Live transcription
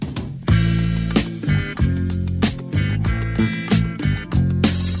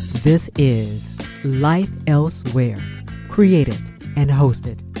This is Life Elsewhere, created and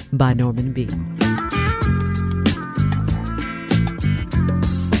hosted by Norman B.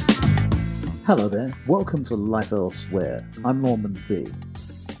 Hello there, welcome to Life Elsewhere. I'm Norman B.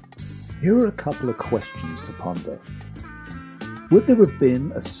 Here are a couple of questions to ponder. Would there have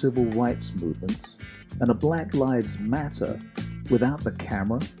been a civil rights movement and a Black Lives Matter without the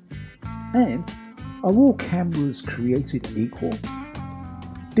camera? And are all cameras created equal?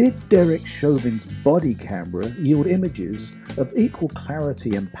 Did Derek Chauvin's body camera yield images of equal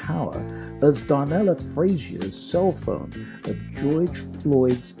clarity and power as Darnella Frazier's cell phone of George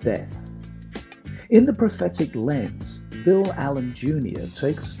Floyd's death? In The Prophetic Lens, Phil Allen Jr.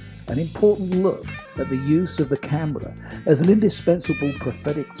 takes an important look at the use of the camera as an indispensable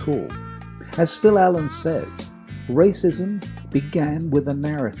prophetic tool. As Phil Allen says, racism began with a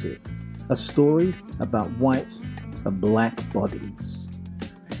narrative, a story about white and black bodies.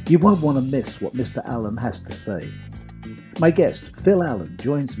 You won't want to miss what Mr. Allen has to say. My guest, Phil Allen,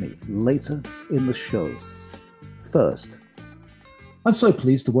 joins me later in the show. First, I'm so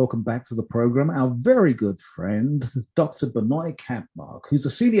pleased to welcome back to the program our very good friend, Dr. Benoit Kampmark, who's a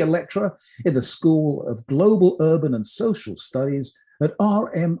senior lecturer in the School of Global, Urban and Social Studies at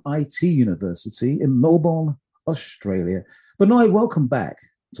RMIT University in Melbourne, Australia. Benoit, welcome back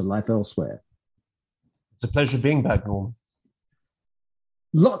to Life Elsewhere. It's a pleasure being back, Norm.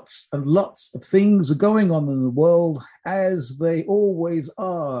 Lots and lots of things are going on in the world, as they always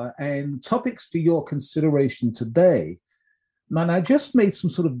are, and topics for your consideration today. And I just made some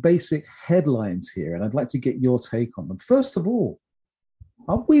sort of basic headlines here, and I'd like to get your take on them. First of all,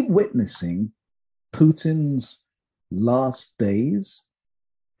 are we witnessing Putin's last days?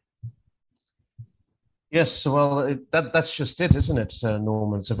 Yes, well, that's just it, isn't it,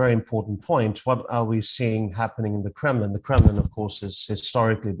 Norman? It's a very important point. What are we seeing happening in the Kremlin? The Kremlin, of course, has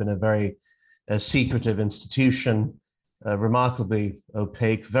historically been a very secretive institution, remarkably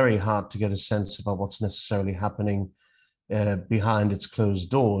opaque, very hard to get a sense about what's necessarily happening behind its closed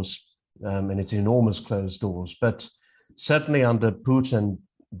doors, and its enormous closed doors. But certainly under Putin,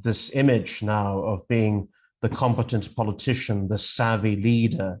 this image now of being the competent politician, the savvy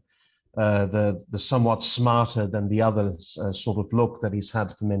leader, the somewhat smarter than the others sort of look that he's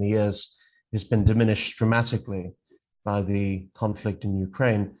had for many years has been diminished dramatically by the conflict in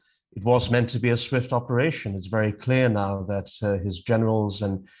Ukraine. It was meant to be a swift operation. It's very clear now that his generals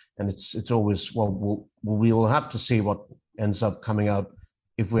and it's always, well, we will have to see what ends up coming out,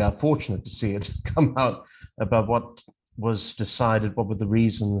 if we are fortunate to see it come out, about what was decided, what were the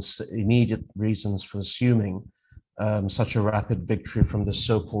reasons, immediate reasons for assuming such a rapid victory from the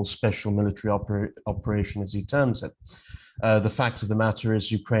so-called special military operation, as he terms it. The fact of the matter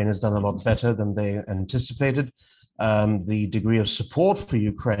is Ukraine has done a lot better than they anticipated. The degree of support for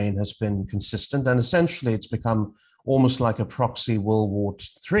Ukraine has been consistent, and essentially it's become almost like a proxy World War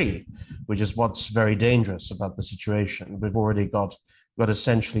III, which is what's very dangerous about the situation. We've already got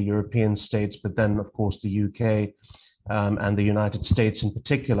essentially European states, but then, of course, the UK and the United States in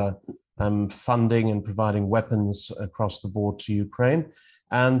particular, funding and providing weapons across the board to Ukraine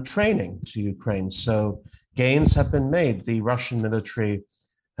and training to Ukraine. So gains have been made. The Russian military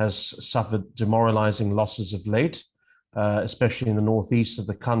has suffered demoralizing losses of late, especially in the northeast of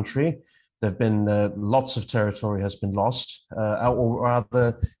the country. There have been lots of territory has been lost, or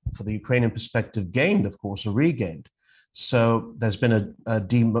rather, for the Ukrainian perspective, gained, of course, or regained. So there's been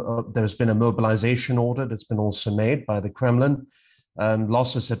there's been a mobilization order that's been also made by the Kremlin.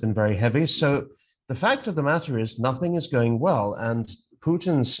 Losses have been very heavy. So the fact of the matter is nothing is going well. And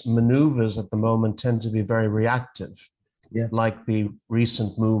Putin's maneuvers at the moment tend to be very reactive, like the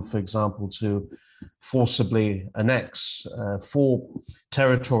recent move, for example, to forcibly annex 4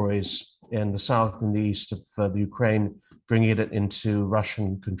 territories in the south and the east of the Ukraine, bringing it into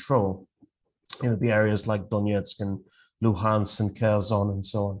Russian control. The areas like Donetsk and Luhansk and Kherson and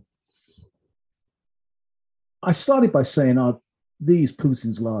so on. I started by saying, are these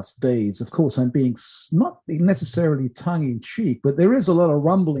Putin's last days? Of course, I'm being not necessarily tongue-in-cheek, but there is a lot of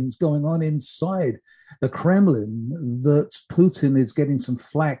rumblings going on inside the Kremlin that Putin is getting some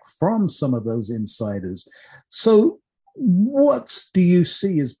flack from some of those insiders. So what do you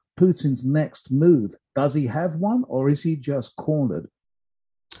see as Putin's next move? Does he have one, or is he just cornered?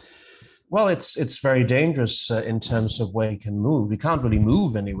 Well, it's very dangerous in terms of where he can move. He can't really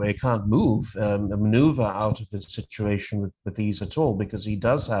move anywhere. He can't move, maneuver out of this situation with ease at all, because he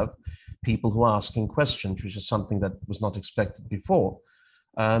does have people who are asking questions, which is something that was not expected before.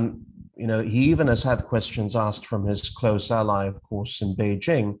 He even has had questions asked from his close ally, of course, in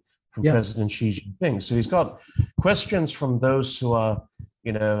Beijing, from President Xi Jinping. So he's got questions from those who are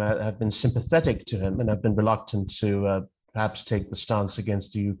have been sympathetic to him and have been reluctant to perhaps take the stance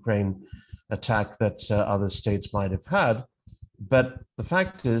against the Ukraine attack that other states might have had. But the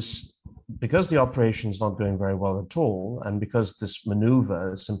fact is, because the operation is not going very well at all, and because this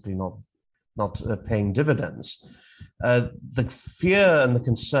maneuver is simply not paying dividends, the fear and the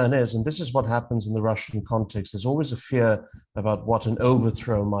concern is, and this is what happens in the Russian context, there's always a fear about what an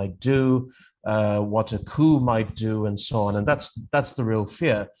overthrow might do, what a coup might do, and so on. And that's the real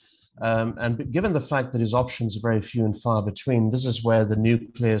fear. And given the fact that his options are very few and far between, this is where the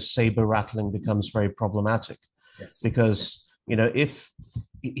nuclear saber rattling becomes very problematic. Yes. Because if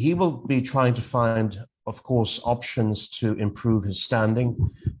he will be trying to find, of course, options to improve his standing,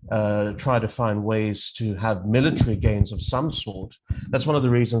 try to find ways to have military gains of some sort. That's one of the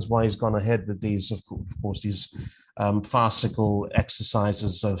reasons why he's gone ahead with these, of course, these farcical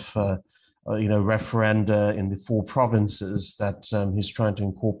exercises of, referenda in the 4 provinces that he's trying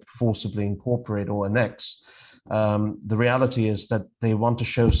to forcibly incorporate or annex. The reality is that they want to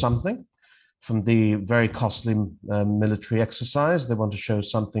show something from the very costly military exercise. They want to show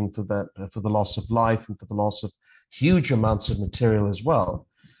something for the loss of life and for the loss of huge amounts of material as well.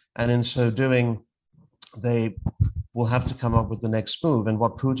 And in so doing, they will have to come up with the next move. And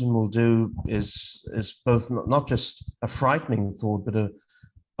what Putin will do is both not just a frightening thought, but a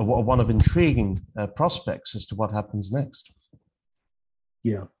one of intriguing prospects as to what happens next.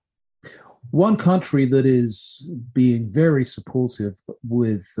 Yeah. One country that is being very supportive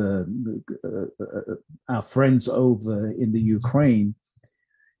with our friends over in the Ukraine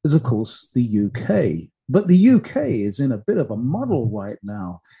is, of course, the UK. But the UK is in a bit of a muddle right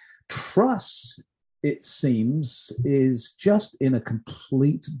now. Truss, it seems, is just in a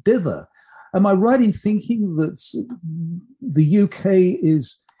complete dither. Am I right in thinking that the UK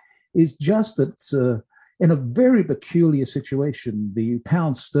is just in a very peculiar situation? The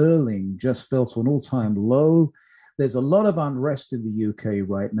pound sterling just fell to an all-time low. There's a lot of unrest in the UK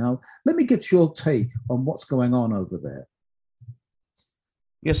right now. Let me get your take on what's going on over there.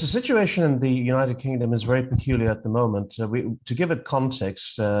 Yes, the situation in the United Kingdom is very peculiar at the moment. To give it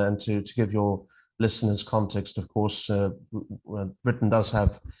context and to give your listeners context, of course, Britain does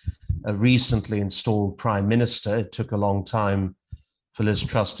have a recently installed prime minister. It took a long time for Liz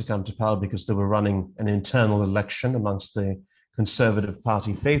Truss to come to power because they were running an internal election amongst the Conservative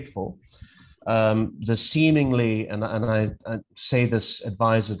Party faithful. The seemingly, and I say this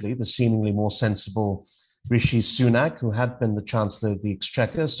advisedly, the seemingly more sensible Rishi Sunak, who had been the Chancellor of the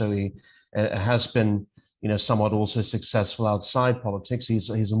Exchequer, so he has been, somewhat also successful outside politics.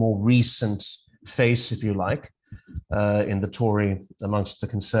 He's a more recent face, if you like, in the Tory, amongst the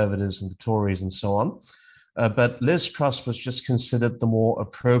Conservatives and the Tories and so on. But Liz Truss was just considered the more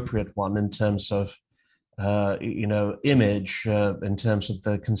appropriate one in terms of, image, in terms of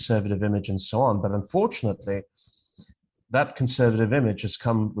the Conservative image and so on. But unfortunately, that Conservative image has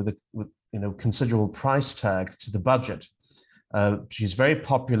come with considerable price tag to the budget. She's very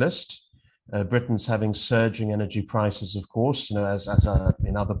populist. Britain's having surging energy prices, of course, as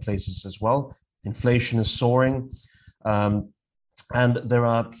in other places as well. Inflation is soaring. And there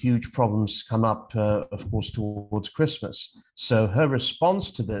are huge problems come up, of course, towards Christmas. So her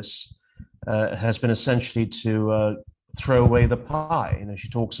response to this has been essentially to throw away the pie. She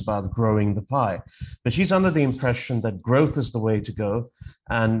talks about growing the pie, but she's under the impression that growth is the way to go.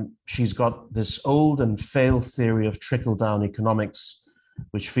 And she's got this old and failed theory of trickle-down economics,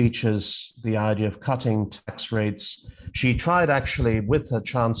 which features the idea of cutting tax rates. She tried actually with her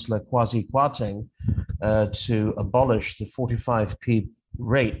Chancellor Kwasi Kwarteng to abolish the 45p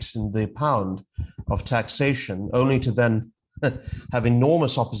rate in the pound of taxation, only to then have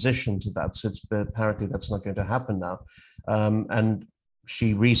enormous opposition to that. So apparently that's not going to happen now. And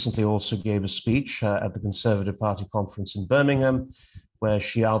she recently also gave a speech at the Conservative Party conference in Birmingham, where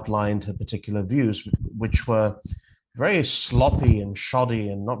she outlined her particular views, which were very sloppy and shoddy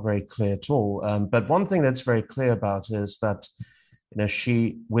and not very clear at all. But one thing that's very clear about is that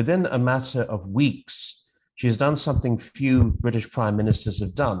she, within a matter of weeks, she's done something few British prime ministers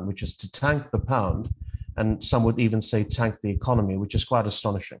have done, which is to tank the pound, and some would even say tank the economy, which is quite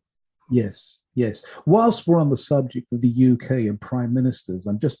astonishing. Yes. Whilst we're on the subject of the UK and prime ministers,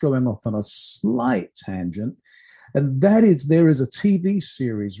 I'm just going off on a slight tangent. And that is, there is a TV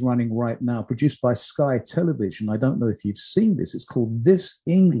series running right now produced by Sky Television. I don't know if you've seen this. It's called This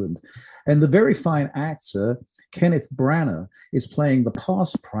England. And the very fine actor, Kenneth Branagh, is playing the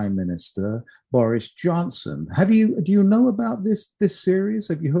past Prime Minister, Boris Johnson. Do you know about this series?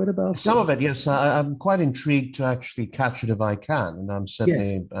 Have you heard about Some it? of it, yes. I'm quite intrigued to actually catch it if I can, and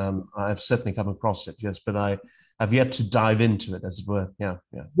Yeah. I've certainly come across it, yes, but I have yet to dive into it, as it were. Yeah,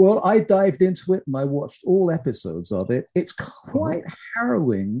 yeah. Well, I dived into it and I watched all episodes of it. It's Hmm. quite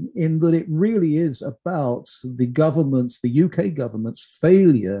harrowing in that it really is about the UK government's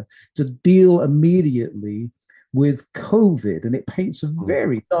failure to deal immediately with COVID. And it paints a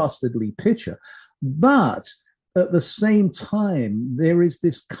very dastardly picture. But at the same time, there is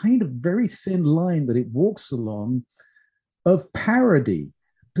this kind of very thin line that it walks along of parody,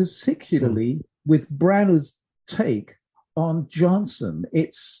 Hmm. particularly with Branagh's take on Johnson.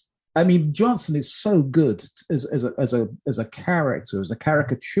 I mean, Johnson is so good as a character, as a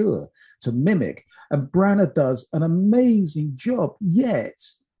caricature to mimic, and Branagh does an amazing job. Yet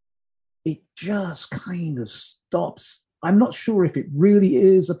it just kind of stops. I'm not sure if it really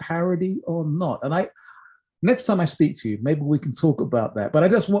is a parody or not. And I next time I speak to you, maybe we can talk about that. But I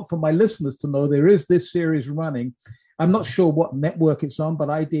just want for my listeners to know there is this series running. I'm not sure what network it's on, but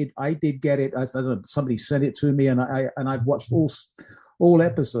I did get it. I don't know, somebody sent it to me, and I've watched all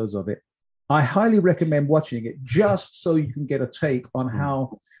episodes of it. I highly recommend watching it just so you can get a take on Hmm.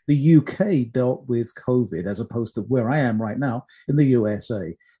 how the UK dealt with COVID as opposed to where I am right now in the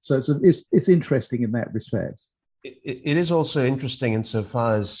USA. So it's interesting in that respect. It is also interesting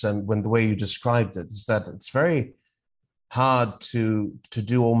insofar as when the way you described it is that it's very hard to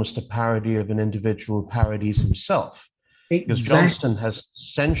do almost a parody of an individual parodies himself, because Exactly. Johnston has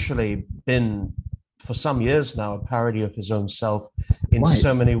essentially been for some years now a parody of his own self in Right.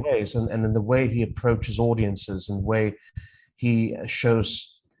 so many ways, and in the way he approaches audiences and the way he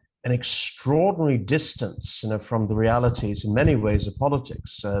shows an extraordinary distance, from the realities in many ways of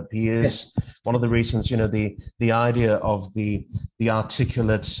politics. He Yes. is one of the reasons, the idea of the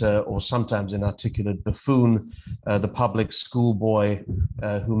articulate or sometimes inarticulate buffoon, the public schoolboy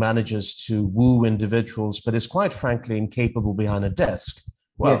who manages to woo individuals, but is quite frankly incapable behind a desk.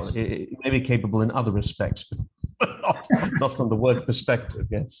 Well, Yes. it may be capable in other respects, but not from the work perspective.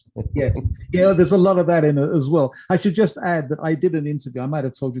 Yes. Yes. Yeah, there's a lot of that in it as well. I should just add that I did an interview. I might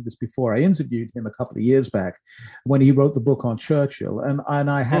have told you this before. I interviewed him a couple of years back when he wrote the book on Churchill, and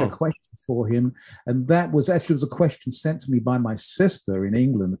I had a Hmm. question for him, and that was actually was a question sent to me by my sister in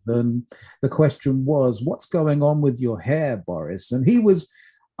England. And the question was, "What's going on with your hair, Boris?" And he was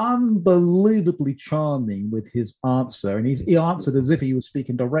unbelievably charming with his answer, and he answered as if he was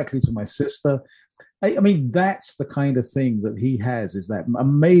speaking directly to my sister. I mean, that's the kind of thing that he has, is that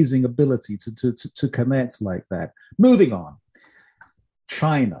amazing ability to connect like that. Moving on,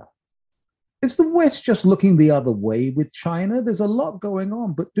 China. Is the West just looking the other way with China? There's a lot going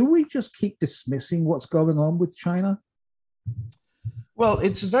on, but do we just keep dismissing what's going on with China? Well,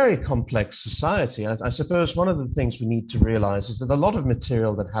 it's a very complex society. I suppose one of the things we need to realize is that a lot of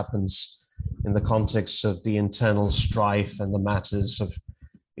material that happens in the context of the internal strife and the matters of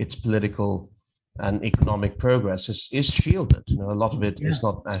its political and economic progress is shielded. A lot of it Yeah. is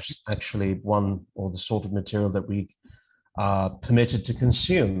not actually one or the sort of material that we are permitted to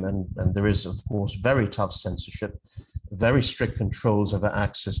consume. And there is, of course, very tough censorship, very strict controls over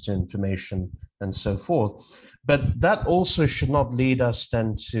access to information, and so forth. But that also should not lead us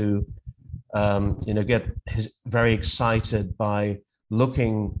then to, get very excited by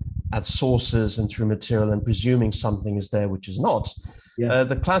looking at sources and through material and presuming something is there which is not. Yeah.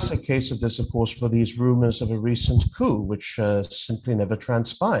 The classic case of this, of course, were these rumors of a recent coup, which simply never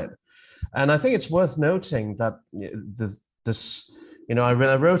transpired. And I think it's worth noting that this, I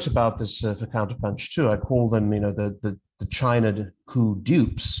wrote about this for Counterpunch too. I call them, the China coup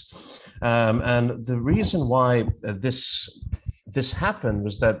dupes. And the reason why this happened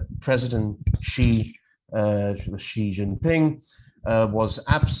was that President Xi Jinping was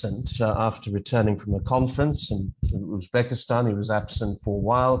absent after returning from a conference in Uzbekistan. He was absent for a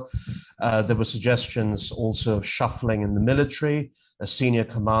while. There were suggestions also of shuffling in the military. A senior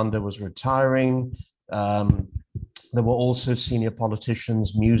commander was retiring. There were also senior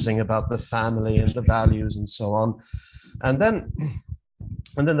politicians musing about the family and the values and so on. And then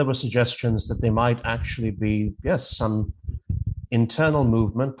there were suggestions that there might actually be, yes, some internal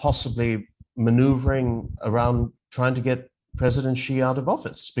movement, possibly maneuvering around trying to get President Xi out of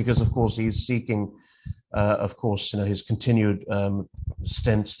office, because of course he's seeking, of course, his continued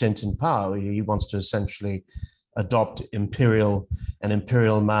stint in power. He wants to essentially adopt an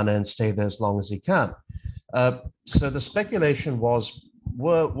imperial manner and stay there as long as he can. So the speculation was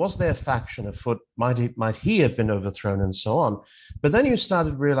there a faction afoot? Might he have been overthrown and so on? But then you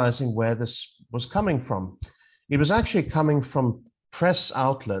started realizing where this was coming from. It was actually coming from press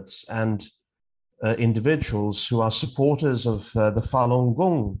outlets and individuals who are supporters of the Falun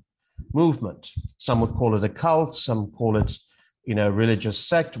Gong movement. Some would call it a cult, some call it, religious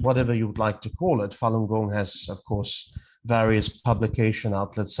sect, whatever you would like to call it. Falun Gong has, of course, various publication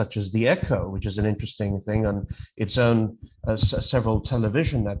outlets such as The Echo, which is an interesting thing, and its own several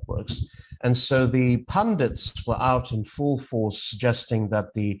television networks. And so the pundits were out in full force suggesting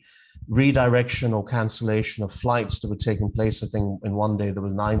that the redirection or cancellation of flights that were taking place, I think in one day there were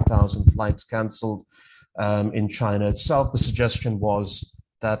 9,000 flights canceled in China itself. The suggestion was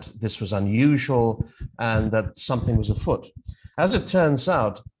that this was unusual and that something was afoot. As it turns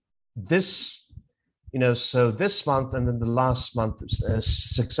out, this month and then the last month, a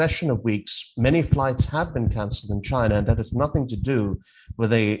succession of weeks, many flights have been canceled in China, and that has nothing to do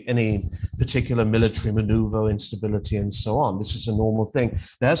with any particular military maneuver, instability, and so on. This is a normal thing.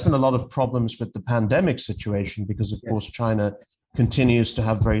 There has been a lot of problems with the pandemic situation because, of course, China continues to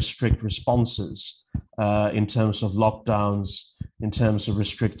have very strict responses in terms of lockdowns, in terms of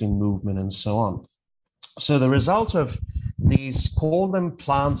restricting movement, and so on. So the result of these, call them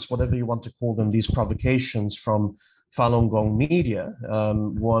plants, whatever you want to call them, these provocations from Falun Gong media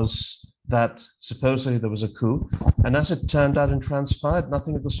was that supposedly there was a coup. And as it turned out and transpired,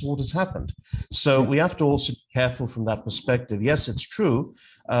 nothing of the sort has happened. So we have to also be careful from that perspective. Yes, it's true.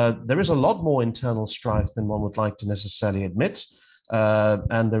 There is a lot more internal strife than one would like to necessarily admit.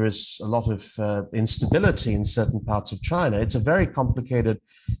 And there is a lot of instability in certain parts of China. It's a very complicated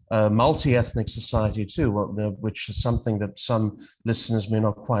multi-ethnic society too, which is something that some listeners may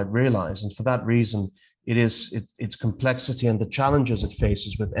not quite realize. And for that reason, its complexity and the challenges it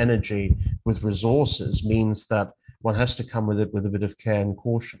faces with energy, with resources, means that one has to come with it with a bit of care and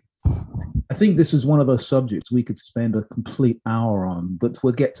caution. I think this is one of those subjects we could spend a complete hour on, but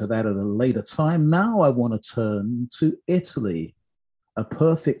we'll get to that at a later time. Now I want to turn to Italy. A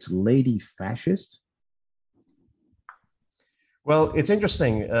perfect lady fascist? Well, it's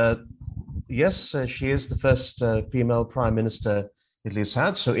interesting. Yes, she is the first female prime minister Italy's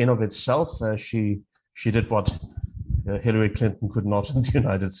had. So in of itself, she did what Hillary Clinton could not in the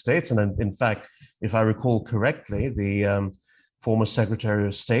United States. And in fact, if I recall correctly, the former Secretary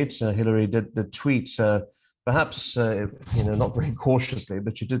of State, Hillary, did tweet, perhaps not very cautiously,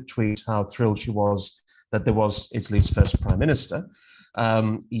 but she did tweet how thrilled she was that there was Italy's first prime minister.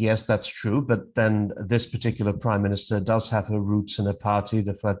 Yes, that's true. But then this particular prime minister does have her roots in a party,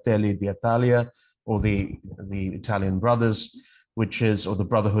 the Fratelli d'Italia, or the Italian Brothers, or the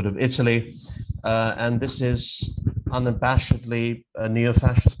Brotherhood of Italy. And this is unabashedly a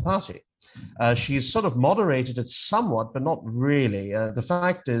neo-fascist party. She's sort of moderated it somewhat, but not really. The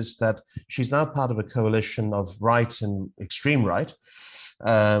fact is that she's now part of a coalition of right and extreme right.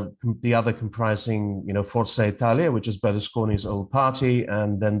 The other comprising, Forza Italia, which is Berlusconi's old party,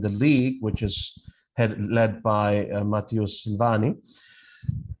 and then the League, which is led by Matteo Salvini.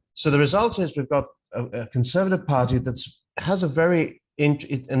 So the result is we've got a conservative party that has a very,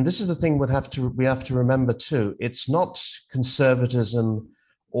 and this is the thing we have to remember too. It's not conservatism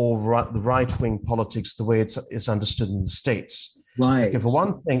or right-wing politics the way it's understood in the States. Right. Okay, for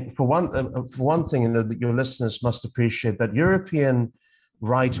one thing, your listeners must appreciate that European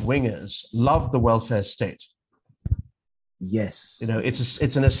right-wingers love the welfare state. Yes.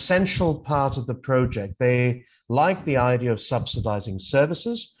 It's an essential part of the project. They like the idea of subsidizing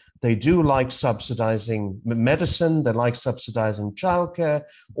services. They do like subsidizing medicine. They like subsidizing childcare.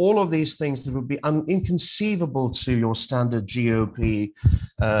 All of these things that would be inconceivable to your standard GOP,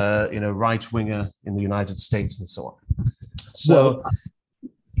 right-winger in the United States and so on. So,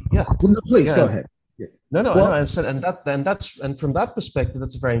 please go ahead. No, and from that perspective,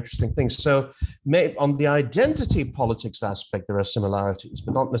 that's a very interesting thing. So, on the identity politics aspect, there are similarities,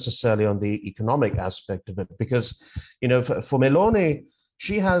 but not necessarily on the economic aspect of it, because, for Meloni,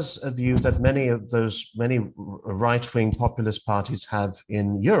 she has a view that many right-wing populist parties have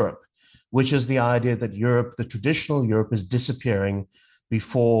in Europe, which is the idea that the traditional Europe, is disappearing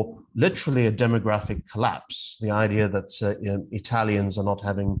before literally a demographic collapse. The idea that Italians are not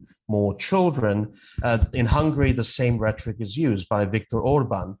having more children. In Hungary, the same rhetoric is used by Viktor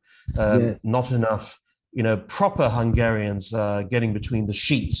Orban. Not enough, proper Hungarians getting between the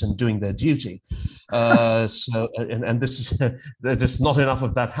sheets and doing their duty. And this is there's not enough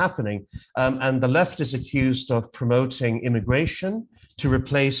of that happening. And the left is accused of promoting immigration to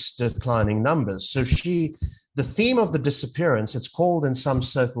replace declining numbers. So the theme of the disappearance, it's called in some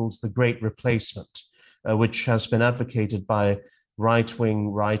circles the Great Replacement, which has been advocated by right-wing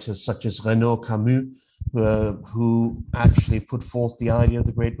writers such as Renaud Camus, who actually put forth the idea of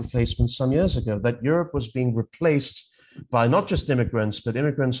the Great Replacement some years ago, that Europe was being replaced by not just immigrants, but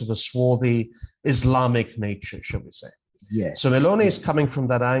immigrants of a swarthy Islamic nature, shall we say. Yes. So Meloni is coming from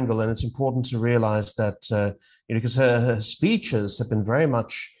that angle, and it's important to realize that, because her speeches have been very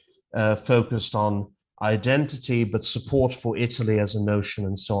much focused on identity, but support for Italy as a notion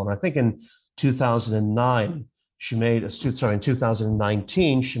and so on. I think in 2019, she made the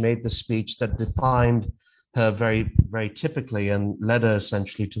speech that defined her very, very typically and led her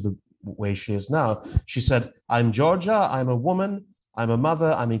essentially to the way she is now. She said, "I'm Georgia, I'm a woman, I'm a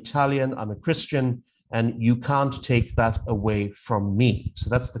mother, I'm Italian, I'm a Christian, and you can't take that away from me." So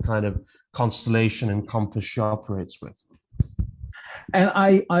that's the kind of constellation and compass she operates with. And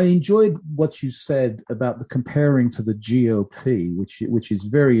I enjoyed what you said about the comparing to the GOP, which is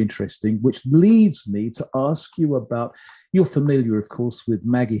very interesting, which leads me to ask you about, you're familiar, of course, with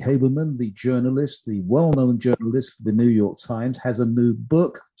Maggie Haberman, the journalist, the well-known journalist for the New York Times, has a new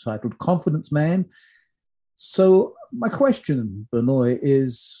book titled Confidence Man. So my question, Benoit,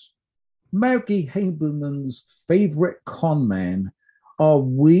 is Maggie Haberman's favorite con man. Are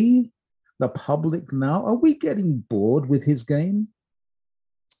we, the public now, are we getting bored with his game?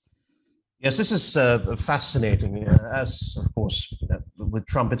 Yes, this is fascinating. As, of course, with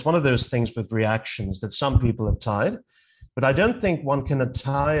Trump, it's one of those things with reactions that some people have tied, but I don't think one can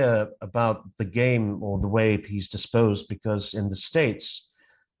tire about the game or the way he's disposed, because in the States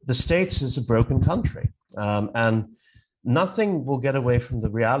is a broken country. And nothing will get away from the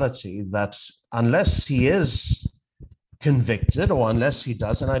reality that unless he is convicted, or unless he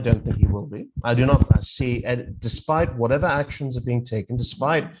does, and I don't think he will be, I do not see, despite whatever actions are being taken,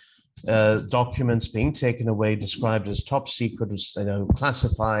 despite documents being taken away, described as top secret, as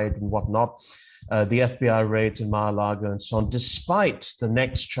classified and whatnot, the FBI raids in Mar-a-Lago and so on, despite the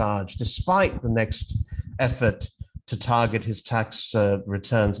next charge, despite the next effort to target his tax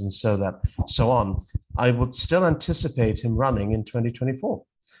returns and so on, I would still anticipate him running in 2024.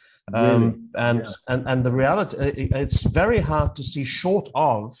 Really? And the reality, it's very hard to see, short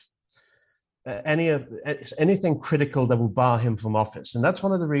of anything critical that will bar him from office. And that's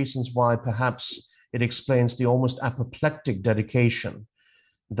one of the reasons why perhaps it explains the almost apoplectic dedication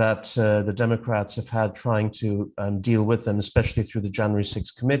that the Democrats have had trying to deal with them, especially through the January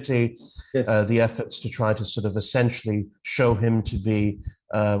 6th committee, Yes. The efforts to try to sort of essentially show him to be,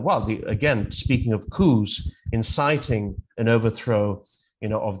 again, speaking of coups, inciting an overthrow,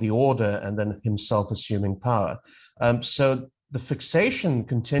 of the order, and then himself assuming power. So the fixation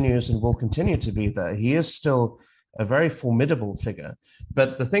continues and will continue to be there. He is still a very formidable figure.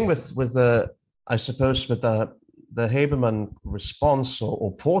 But the thing with the Haberman response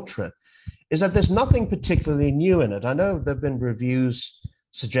or portrait is that there's nothing particularly new in it. I know there have been reviews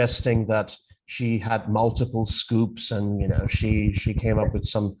suggesting that she had multiple scoops, and she came up with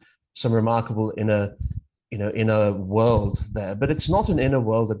some remarkable inner world there. But it's not an inner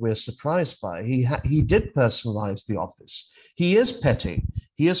world that we're surprised by. He did personalize the office. He is petty.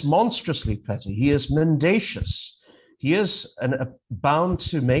 He is monstrously petty. He is mendacious. He is bound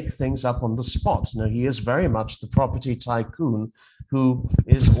to make things up on the spot. He is very much the property tycoon who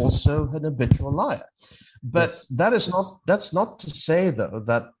is also an habitual liar. But yes, that's not to say, though,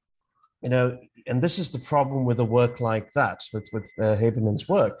 that, and this is the problem with a work like that, with Haberman's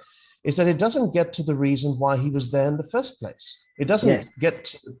work, is that it doesn't get to the reason why he was there in the first place. It doesn't get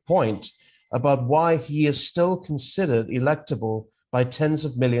to the point about why he is still considered electable by tens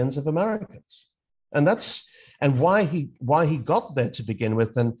of millions of Americans. And why he got there to begin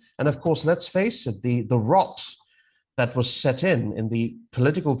with. And of course, let's face it, the rot that was set in the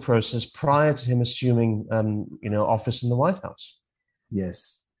political process prior to him assuming office in the White House.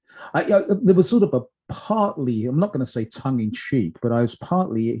 Yes. There was sort of a partly, I'm not going to say tongue-in-cheek, but I was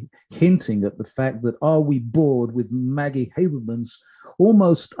partly hinting at the fact that, are we bored with Maggie Haberman's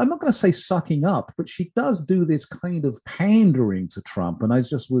almost, I'm not going to say sucking up, but she does do this kind of pandering to Trump. And I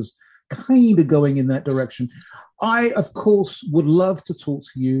just was kind of going in that direction. I, of course, would love to talk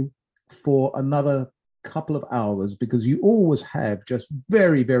to you for another couple of hours, because you always have just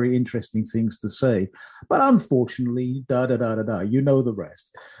very, very interesting things to say. But unfortunately, you know the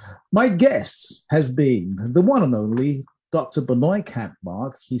rest. My guest has been the one and only Dr. Benoit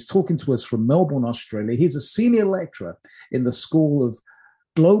Kampmark. He's talking to us from Melbourne, Australia. He's a senior lecturer in the School of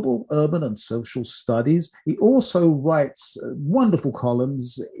Global, Urban and Social Studies. He also writes wonderful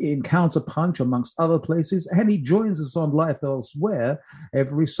columns in Counterpunch, amongst other places, and he joins us on Life Elsewhere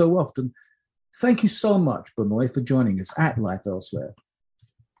every so often. Thank you so much, Benoit, for joining us at Life Elsewhere.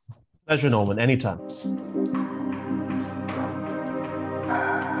 Pleasure, Norman. Anytime.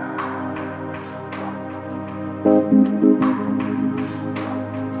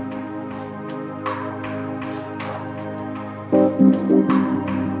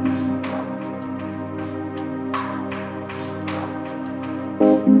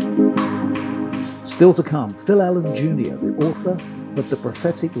 Still to come, Phil Allen Jr., the author of The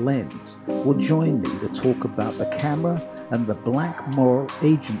Prophetic Lens, will join me to talk about the camera and the Black Moral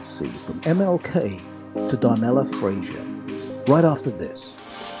Agency from MLK to Darnella Frazier. Right after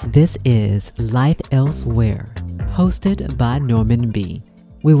this. This is Life Elsewhere, hosted by Norman B.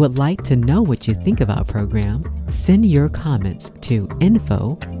 We would like to know what you think of our program. Send your comments to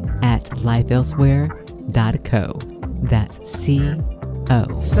info@lifeelsewhere.co. That's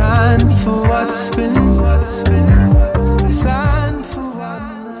C-O. Sign for what's been, sign for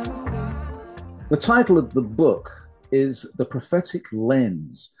what. The title of the book is The Prophetic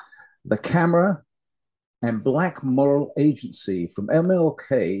Lens, the camera and Black Moral Agency from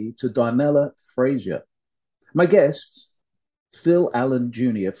MLK to Darnella Frazier. My guest, Phil Allen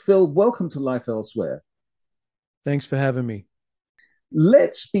Jr. Phil, welcome to Life Elsewhere. Thanks for having me.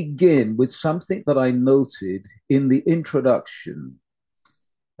 Let's begin with something that I noted in the introduction.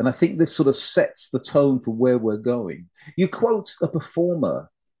 And I think this sort of sets the tone for where we're going. You quote a performer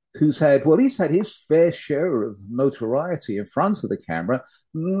who's had his fair share of notoriety in front of the camera,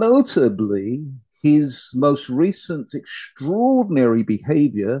 notably his most recent extraordinary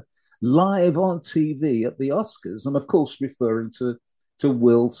behavior live on TV at the Oscars. I'm, of course, referring to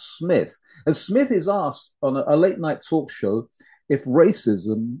Will Smith. And Smith is asked on a late night talk show if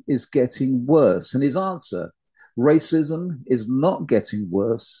racism is getting worse. And his answer, racism is not getting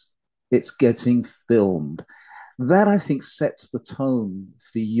worse, it's getting filmed. That, I think, sets the tone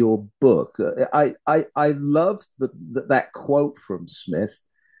for your book. I love that quote from Smith,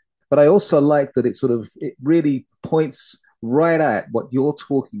 but I also like that it really points right at what you're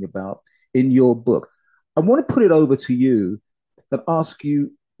talking about in your book. I want to put it over to you and ask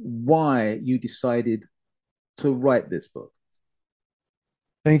you why you decided to write this book.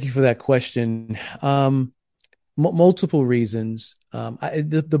 Thank you for that question. Multiple reasons.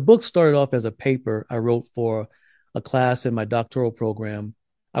 The book started off as a paper I wrote for a class in my doctoral program.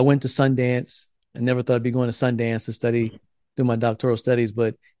 I went to Sundance. I never thought I'd be going to Sundance to do my doctoral studies,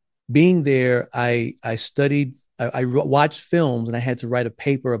 but being there, I studied. I watched films, and I had to write a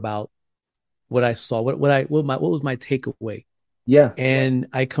paper about what I saw. What was my takeaway? Yeah, and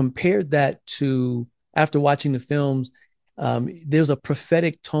I compared that to, after watching the films, there's a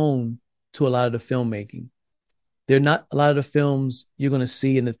prophetic tone to a lot of the filmmaking. There are not a lot of the films you're going to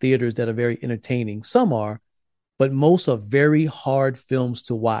see in the theaters that are very entertaining. Some are, but most are very hard films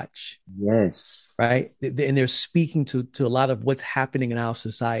to watch. Yes. Right. And they're speaking to a lot of what's happening in our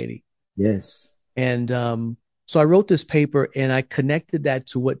society. Yes. And so I wrote this paper, and I connected that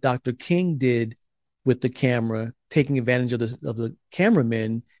to what Dr. King did with the camera, taking advantage of the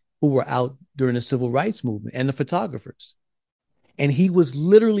cameramen who were out during the civil rights movement and the photographers. And he was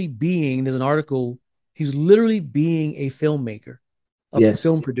literally there's an article, he's literally being a filmmaker, a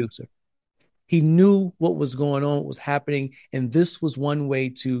film producer. He knew what was going on, what was happening. And this was one way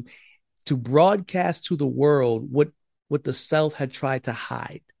to broadcast to the world what the South had tried to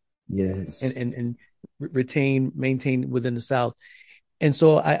hide. Yes. And maintain within the South. And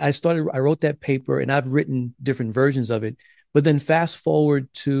so I wrote that paper, and I've written different versions of it. But then fast forward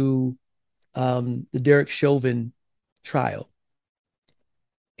to the Derek Chauvin trial.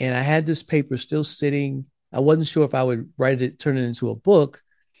 And I had this paper still sitting. I wasn't sure if I would turn it into a book.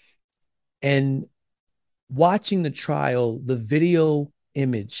 And watching the trial, the video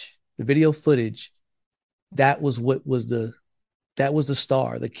footage, that was the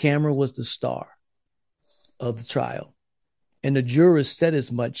star. The camera was the star of the trial. And the jurors said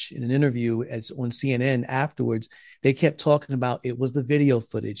as much in an interview as on CNN afterwards. They kept talking about it was the video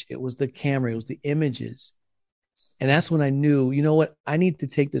footage, it was the camera, it was the images. And that's when I knew, you know what, I need to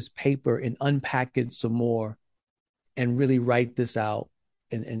take this paper and unpack it some more and really write this out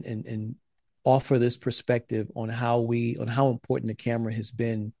and offer this perspective on how important the camera has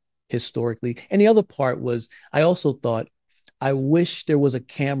been historically. And the other part was, I also thought, I wish there was a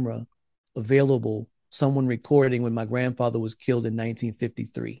camera available, someone recording when my grandfather was killed in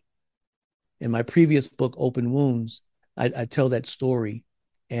 1953. In my previous book, Open Wounds, I tell that story.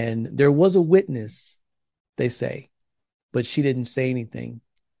 And there was a witness, they say, but she didn't say anything.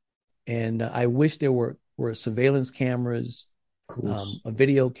 And I wish there were surveillance cameras, a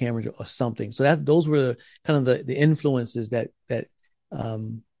video camera or something. So those were kind of the influences that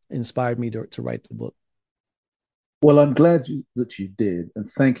inspired me to write the book. Well, I'm glad that you did, and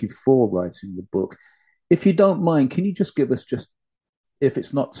thank you for writing the book. If you don't mind, can you just give us, if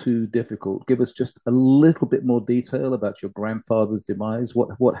it's not too difficult, give us just a little bit more detail about your grandfather's demise?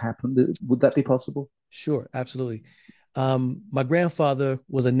 What happened? Would that be possible? Sure, absolutely. My grandfather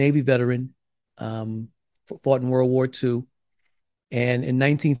was a Navy veteran, fought in World War II. And in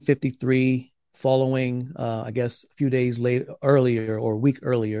 1953, following, I guess, a few days earlier or a week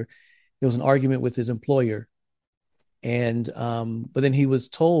earlier, there was an argument with his employer. And but then he was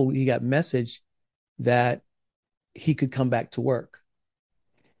told, he got message that he could come back to work.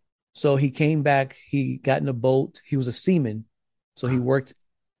 So he came back, he got in a boat. He was a seaman. So he worked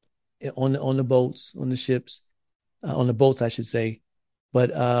on the boats, on the ships, on the boats, I should say.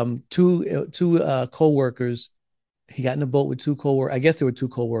 But two co-workers, he got in a boat with two co-workers. I guess there were two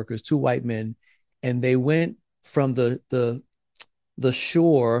co-workers, two white men, and they went from the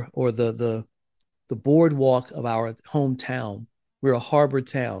shore or the boardwalk of our hometown. We're a harbor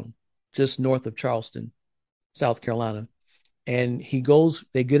town just north of Charleston, South Carolina. And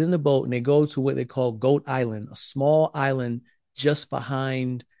they get in the boat and they go to what they call Goat Island, a small island just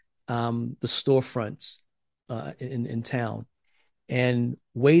behind the storefronts in town. And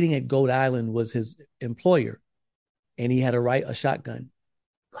waiting at Goat Island was his employer. And he had a shotgun.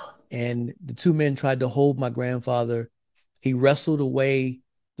 And the two men tried to hold my grandfather. He wrestled away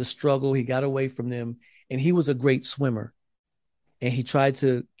the struggle. He got away from them. And he was a great swimmer. And he tried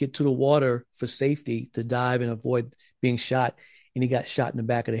to get to the water for safety to dive and avoid being shot. And he got shot in the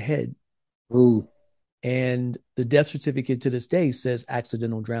back of the head. Ooh. And the death certificate to this day says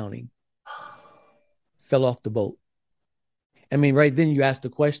accidental drowning. Fell off the boat. I mean, right then you ask the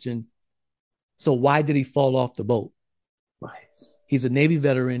question, so why did he fall off the boat? Right. He's a Navy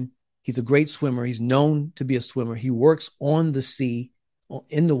veteran. He's a great swimmer. He's known to be a swimmer. He works on the sea,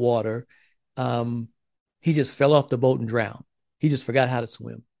 in the water. He just fell off the boat and drowned. He just forgot how to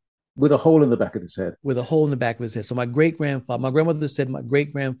swim. With a hole in the back of his head. With a hole in the back of his head. So my grandmother said my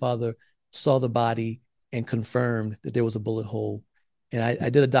great-grandfather saw the body and confirmed that there was a bullet hole. And I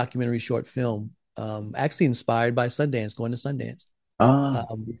did a documentary short film, actually inspired by Sundance, going to Sundance.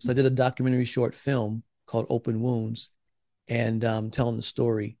 So I did a documentary short film called Open Wounds and telling the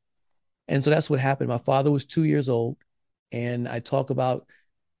story. And so that's what happened. My father was 2 years old, and I talk about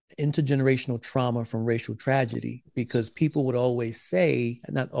intergenerational trauma from racial tragedy, because people would always say,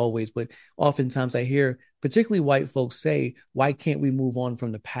 not always, but oftentimes I hear particularly white folks say, why can't we move on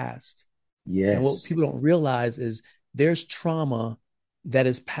from the past? Yes. And what people don't realize is there's trauma that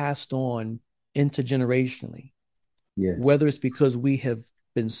is passed on intergenerationally. Yes. Whether it's because we have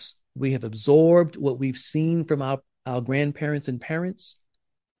absorbed what we've seen from our grandparents and parents,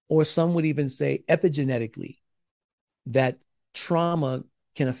 or some would even say epigenetically, that trauma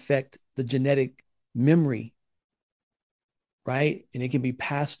can affect the genetic memory, right? And it can be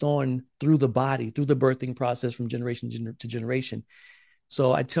passed on through the body, through the birthing process from generation to generation.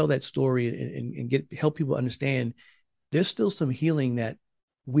 So I tell that story and help people understand there's still some healing that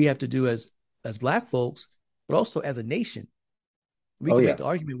we have to do as Black folks, but also as a nation. We can make the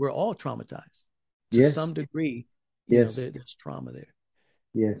argument we're all traumatized to some degree. Yes. There's trauma there.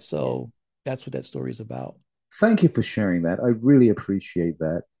 Yes. So that's what that story is about. Thank you for sharing that. I really appreciate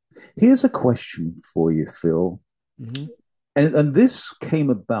that. Here's a question for you, Phil. Mm-hmm. And this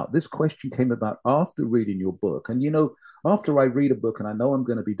question came about after reading your book. And, after I read a book and I know I'm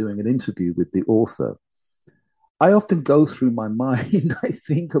going to be doing an interview with the author, I often go through my mind, I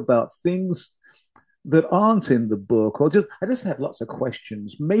think about things that aren't in the book, or I just have lots of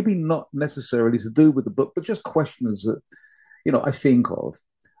questions, maybe not necessarily to do with the book, but just questions that, I think of.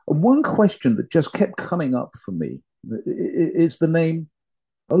 And one question that just kept coming up for me is the name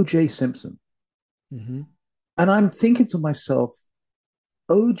O.J. Simpson. Mm-hmm. And I'm thinking to myself,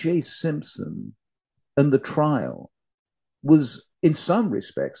 O.J. Simpson and the trial was, in some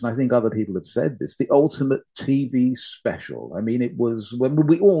respects, and I think other people have said this, the ultimate TV special. I mean, it was, when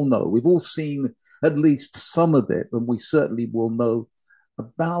we all know, we've all seen at least some of it, and we certainly will know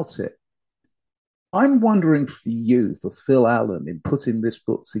about it. I'm wondering for you, for Phil Allen, in putting this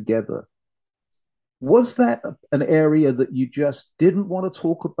book together, was that an area that you just didn't want to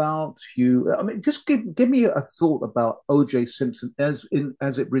talk about? Just give me a thought about O.J. Simpson as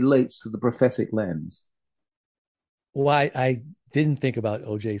it relates to the prophetic lens. Well, I didn't think about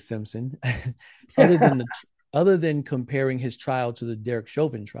O.J. Simpson, other than comparing his trial to the Derek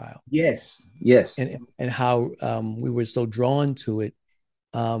Chauvin trial. Yes, and how we were so drawn to it.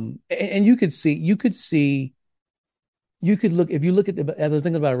 And you could look, if you look at I was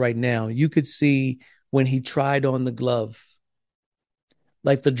thinking about it right now, you could see when he tried on the glove,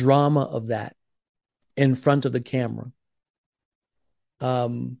 like the drama of that in front of the camera,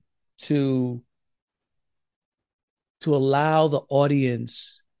 to allow the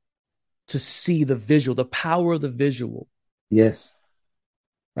audience to see the visual, the power of the visual. Yes.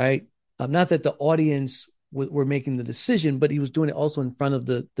 Right. Not that the audience were making the decision, but he was doing it also in front of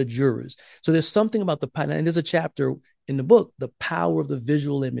the jurors. So there's something about and there's a chapter in the book, the power of the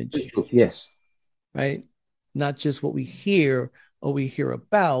visual image. Yes. Right? Not just what we hear or we hear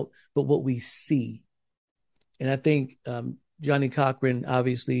about, but what we see. And I think Johnnie Cochran,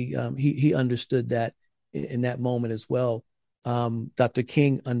 obviously, he understood that in that moment as well. Dr.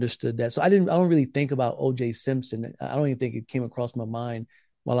 King understood that. So I don't really think about O.J. Simpson. I don't even think it came across my mind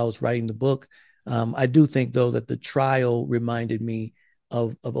while I was writing the book. I do think, though, that the trial reminded me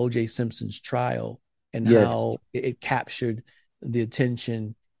of O.J. Simpson's trial and how it captured the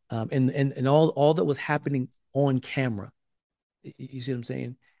attention and all that was happening on camera. You see what I'm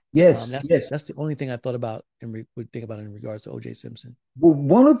saying? Yes, that's the only thing I thought about and would think about in regards to O.J. Simpson. Well,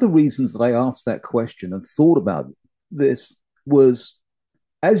 one of the reasons that I asked that question and thought about this was,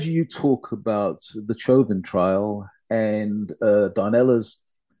 as you talk about the Chauvin trial and Darnella's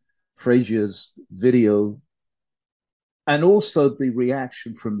Frazier's video, and also the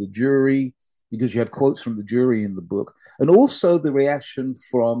reaction from the jury, because you have quotes from the jury in the book, and also the reaction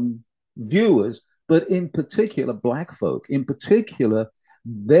from viewers, but in particular, Black folk, in particular,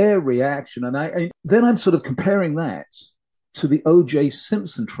 their reaction. And then I'm sort of comparing that to the O.J.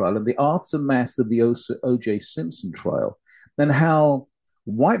 Simpson trial and the aftermath of the O.J. Simpson trial, and how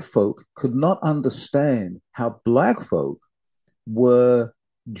white folk could not understand how Black folk were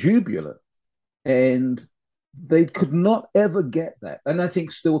jubilant, and they could not ever get that. And I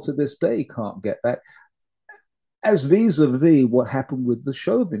think still to this day can't get that. As vis-a-vis what happened with the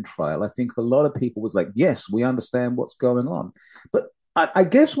Chauvin trial, I think a lot of people was like, yes, we understand what's going on. But I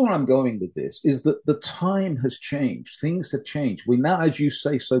guess where I'm going with this is that the time has changed. Things have changed. We now, as you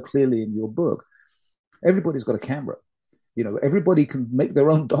say so clearly in your book, everybody's got a camera. Everybody can make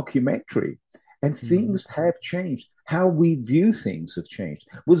their own documentary, and things have changed. How we view things have changed.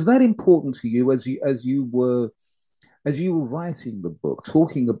 Was that important to you as you were writing the book,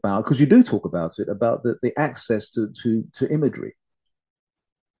 talking about, because you do talk about it, about the access to imagery?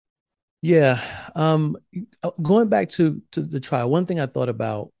 Yeah. Going back to the trial, one thing I thought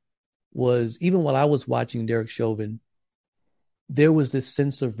about was, even while I was watching Derek Chauvin, there was this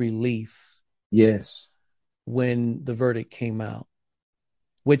sense of relief. Yes. When the verdict came out,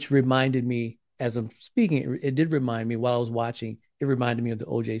 which reminded me, as I'm speaking, it did remind me while I was watching, it reminded me of the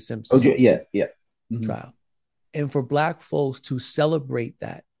O.J. Simpson trial. And for Black folks to celebrate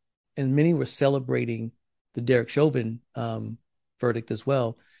that, and many were celebrating the Derek Chauvin verdict as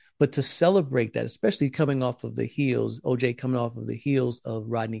well, but to celebrate that, especially coming off of the heels, O.J. coming off of the heels of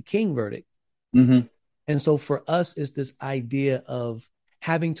Rodney King verdict. Mm-hmm. And so for us, it's this idea of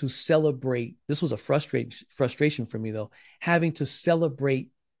having to celebrate. This was a frustration for me, though, having to celebrate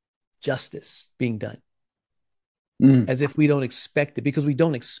justice being done as if we don't expect it, because we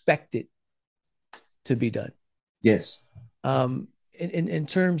don't expect it to be done. Yes. In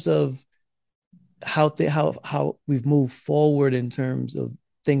terms of how we've moved forward in terms of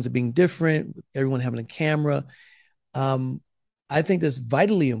things being different, everyone having a camera, I think that's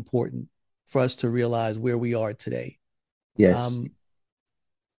vitally important for us to realize where we are today. Yes.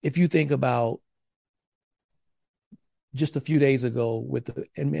 If you think about just a few days ago, with the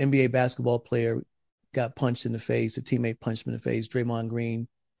NBA basketball player got punched in the face, a teammate punched him in the face, Draymond Green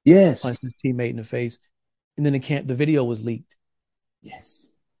punched his teammate in the face, and then the video was leaked. Yes.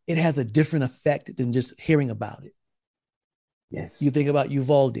 It has a different effect than just hearing about it. Yes. You think about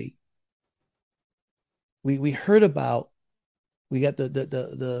Uvalde. We heard about, we got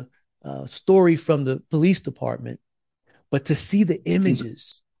the story from the police department, but to see the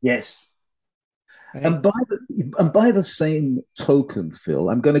images. Yes. Right? And by the same token, Phil,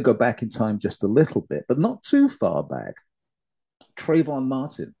 I'm going to go back in time just a little bit, but not too far back. Trayvon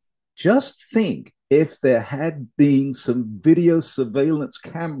Martin. Just think if there had been some video surveillance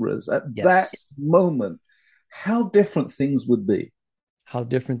cameras at that moment, how different things would be. How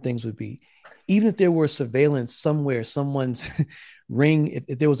different things would be. Even if there were surveillance somewhere, someone's ring,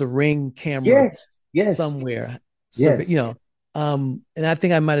 if there was a ring camera somewhere, and I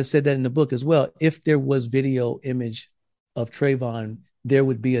think I might have said that in the book as well. If there was video image of Trayvon, there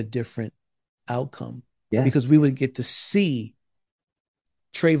would be a different outcome because we would get to see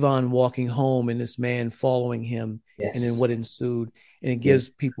Trayvon walking home and this man following him, and then what ensued. And it gives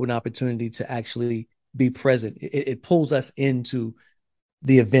people an opportunity to actually be present. It pulls us into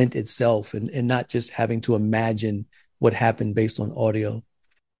the event itself and not just having to imagine what happened based on audio.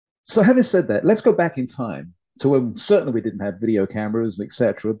 So having said that, let's go back in time to when certainly we didn't have video cameras,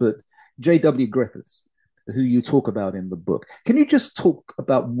 etc. But J.W. Griffiths, who you talk about in the book, can you just talk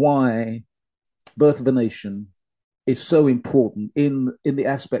about why Birth of a Nation is so important in the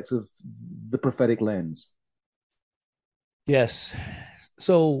aspects of the prophetic lens? Yes.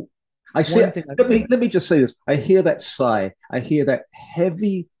 So I see. one thing Let me just say this. I hear that sigh. I hear that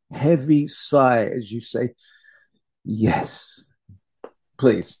heavy, heavy sigh as you say, yes,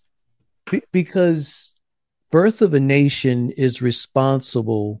 please. because Birth of a Nation is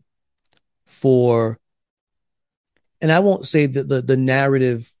responsible for, and I won't say that the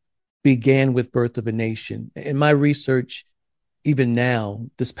narrative began with Birth of a Nation. In my research, even now,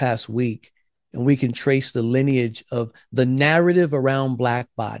 this past week, and we can trace the lineage of the narrative around Black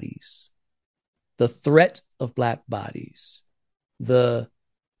bodies, the threat of Black bodies, the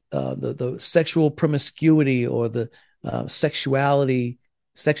the sexual promiscuity or the sexuality,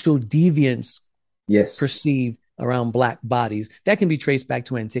 sexual deviance Yes. perceived around Black bodies. That can be traced back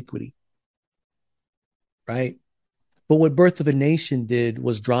to antiquity, right? But what Birth of a Nation did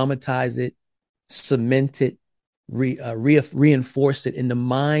was dramatize it, cement it, reinforce it in the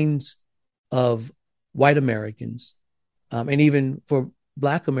minds of white Americans, and even for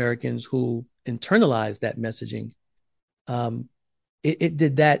Black Americans who internalized that messaging. It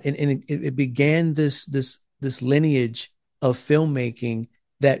did that, and it began this lineage of filmmaking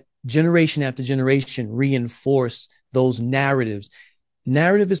that generation after generation reinforced those narratives.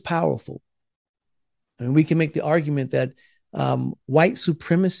 Narrative is powerful. I mean, we can make the argument that white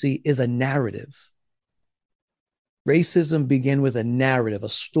supremacy is a narrative. Racism began with a narrative, a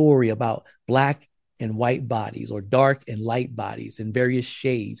story about Black and white bodies, or dark and light bodies in various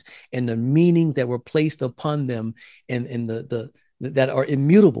shades, and the meanings that were placed upon them, and the that are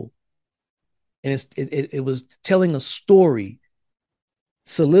immutable. And it was telling a story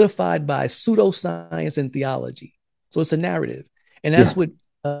solidified by pseudoscience and theology. So it's a narrative. And that's what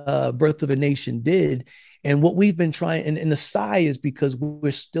Birth of a Nation did. And what we've been trying, and the sigh is because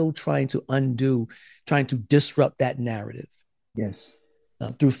we're still trying to undo, trying to disrupt that narrative. Yes.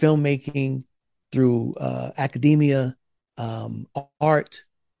 Through filmmaking, through academia, art,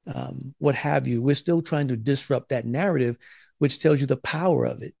 what have you. We're still trying to disrupt that narrative, which tells you the power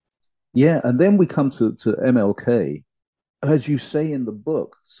of it. Yeah, and then we come to MLK, as you say in the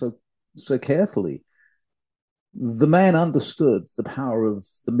book, so carefully. The man understood the power of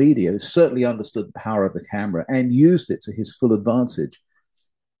the media, certainly understood the power of the camera, and used it to his full advantage.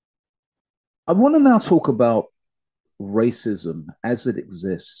 I want to now talk about racism as it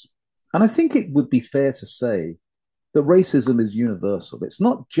exists. And I think it would be fair to say that racism is universal. It's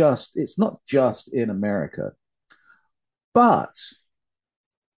not just in America. But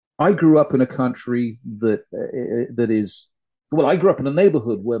I grew up in a country that is, well, I grew up in a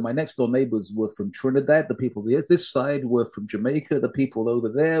neighborhood where my next door neighbors were from Trinidad. The people this side were from Jamaica. The people over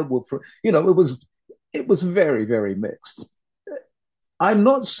there were from, it was very, very mixed. I'm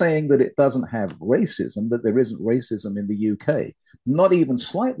not saying that it doesn't have racism, that there isn't racism in the UK, not even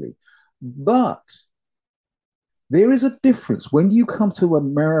slightly. But there is a difference. When you come to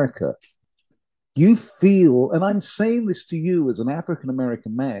America, you feel, and I'm saying this to you as an African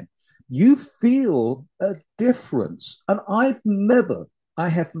American man, you feel a difference. And I have never,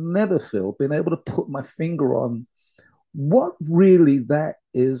 Phil, been able to put my finger on what really that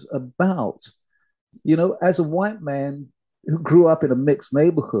is about. As a white man who grew up in a mixed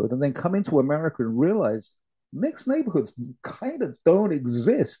neighborhood and then come into America and realize mixed neighborhoods kind of don't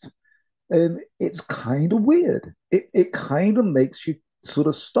exist. And it's kind of weird. It kind of makes you sort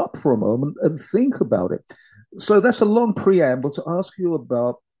of stop for a moment and think about it. So that's a long preamble to ask you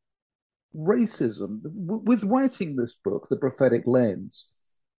about racism. With writing this book, The Prophetic Lens,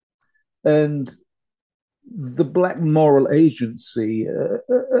 and the Black moral agency,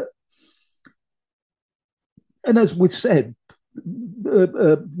 and as we've said,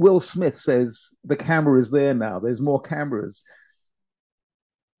 Will Smith says the camera is there now. There's more cameras.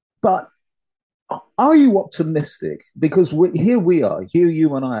 But are you optimistic? Because here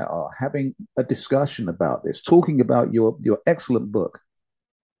you and I are having a discussion about this, talking about your excellent book.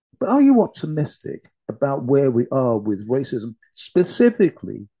 But are you optimistic about where we are with racism,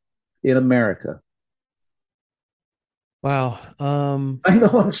 specifically in America? Wow. I know,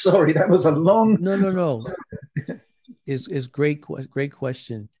 I'm sorry. That was a long... No. It's great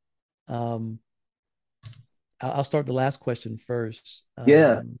question. I'll start the last question first.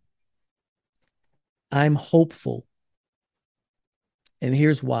 Yeah. I'm hopeful. And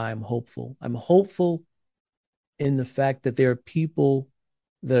here's why I'm hopeful. I'm hopeful in the fact that there are people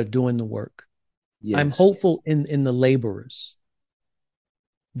that are doing the work. Yes. I'm hopeful in the laborers,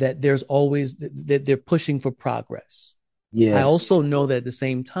 that there's always, that they're pushing for progress. Yes. I also know that at the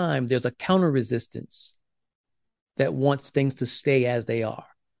same time, there's a counter resistance that wants things to stay as they are.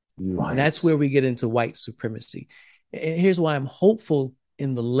 Right. And that's where we get into white supremacy. And here's why I'm hopeful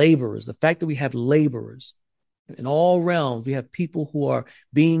in the laborers, the fact that we have laborers, In all realms, we have people who are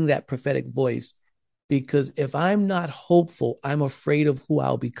being that prophetic voice, because if I'm not hopeful, I'm afraid of who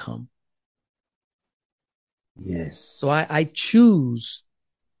I'll become. Yes. So I choose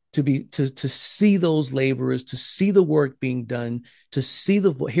to see those laborers, to see the work being done, to see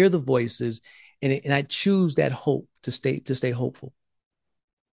hear the voices, and I choose that hope to stay hopeful.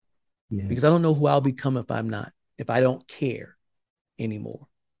 Yes. Because I don't know who I'll become if I don't care anymore.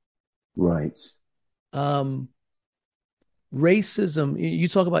 Right. Racism, you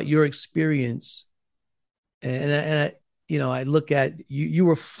talk about your experience, and I look at you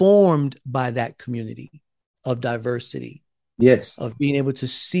were formed by that community of diversity. Yes. Of being able to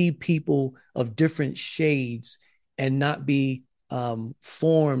see people of different shades and not be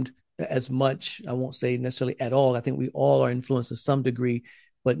formed as much. I won't say necessarily at all. I think we all are influenced to some degree,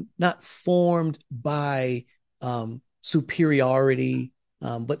 but not formed by superiority,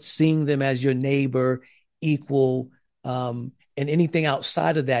 but seeing them as your neighbor, equal. And anything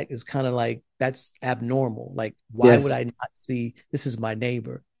outside of that is kind of like, that's abnormal. Like, why would I not see this is my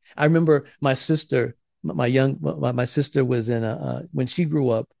neighbor? I remember my sister, my sister was in when she grew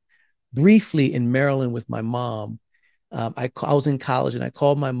up briefly in Maryland with my mom. I was in college and I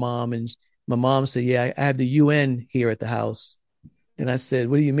called my mom, and my mom said, "Yeah, I have the UN here at the house." And I said,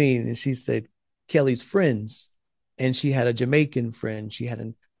 "What do you mean?" And she said, "Kelly's friends." And she had a Jamaican friend, she had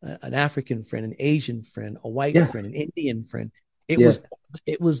an African friend, an Asian friend, a white friend, an Indian friend. It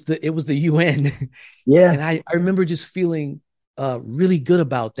was the UN. Yeah. And I remember just feeling really good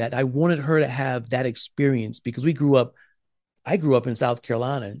about that. I wanted her to have that experience because I grew up in South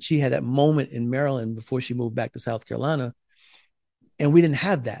Carolina, and she had that moment in Maryland before she moved back to South Carolina, and we didn't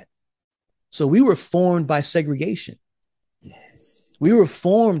have that. So we were formed by segregation. Yes. We were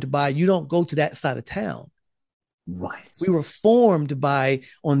formed by, you don't go to that side of town. Right. We were formed by,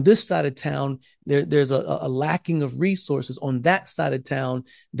 on this side of town, there's a lacking of resources. On that side of town,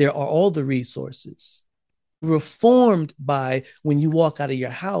 there are all the resources. We were formed by, when you walk out of your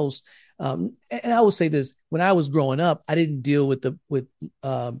house, and I will say this, when I was growing up, I didn't deal with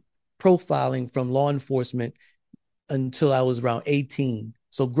profiling from law enforcement until I was around 18.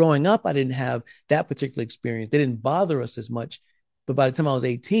 So growing up, I didn't have that particular experience. They didn't bother us as much. But by the time I was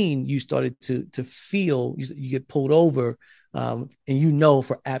 18, you started to feel, you get pulled over, and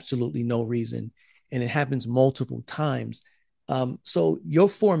for absolutely no reason. And it happens multiple times. So your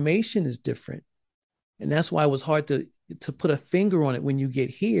formation is different. And that's why it was hard to put a finger on it when you get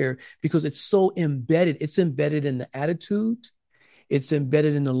here, because it's so embedded. It's embedded in the attitude. It's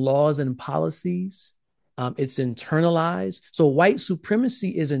embedded in the laws and policies. It's internalized. So white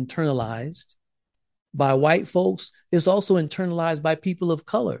supremacy is internalized by white folks. It's also internalized by people of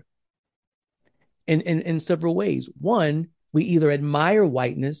color in several ways. One, we either admire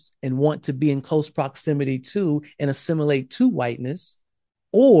whiteness and want to be in close proximity to and assimilate to whiteness,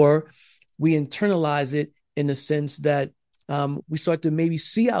 or we internalize it in the sense that we start to maybe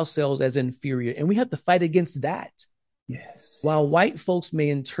see ourselves as inferior, and we have to fight against that. Yes. While white folks may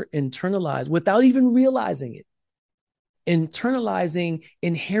internalize, without even realizing it, internalizing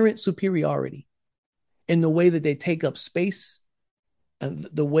inherent superiority in the way that they take up space, and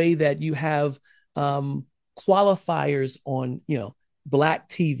the way that you have qualifiers on, Black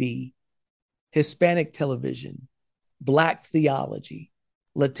TV, Hispanic television, Black theology,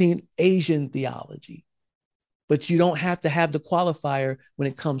 Latin, Asian theology. But you don't have to have the qualifier when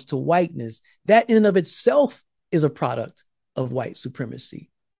it comes to whiteness. That in and of itself is a product of white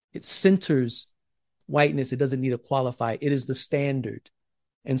supremacy. It centers whiteness. It doesn't need a qualifier. It is the standard.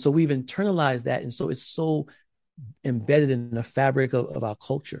 And so we've internalized that. And so it's so embedded in the fabric of our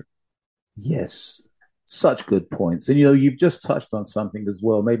culture. Yes, such good points. And, you've just touched on something as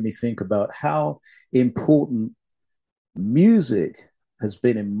well, made me think about how important music has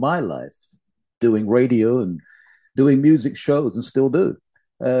been in my life, doing radio and doing music shows, and still do.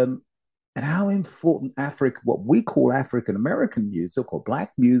 And how important what we call African American music or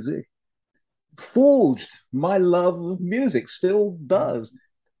Black music, forged my love of music, still does.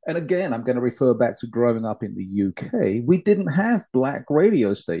 And again, I'm going to refer back to growing up in the UK. We didn't have Black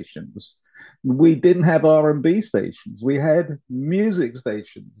radio stations. We didn't have R&B stations. We had music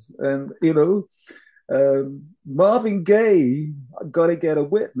stations. And, Marvin Gaye, Gotta Get a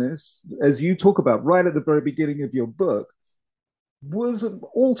Witness, as you talk about right at the very beginning of your book, was an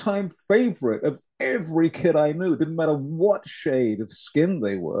all-time favorite of every kid I knew. It didn't matter what shade of skin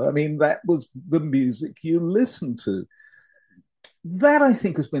they were. I mean, that was the music you listened to. That, I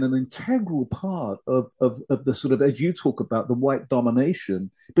think, has been an integral part of the sort of, as you talk about, the white domination,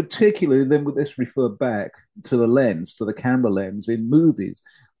 particularly then with this refer back to the lens, to the camera lens in movies,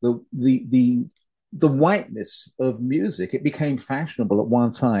 the the whiteness of music. It became fashionable at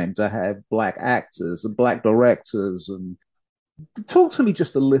one time to have black actors and black directors. And talk to me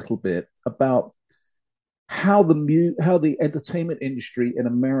just a little bit about how the entertainment industry in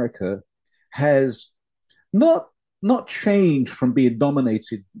America has not not changed from being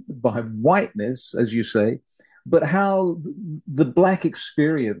dominated by whiteness, as you say, but how the black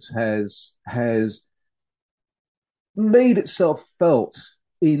experience has made itself felt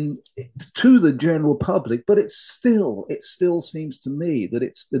in to the general public, but it still seems to me that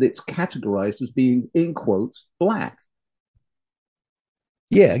it's categorized as being in quotes black.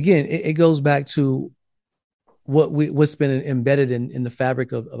 Yeah, again, it goes back to what's been embedded in the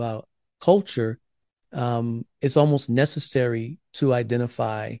fabric of our culture. It's almost necessary to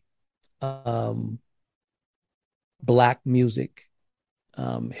identify um, black music,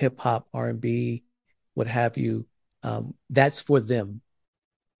 hip hop, R&B, what have you. That's for them.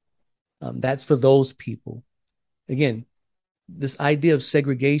 That's for those people. Again, this idea of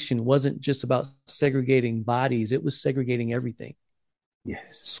segregation wasn't just about segregating bodies; it was segregating everything: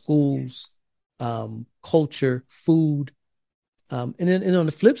 Yes. schools, culture, food, and on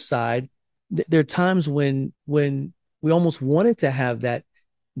the flip side, there are times when we almost wanted to have that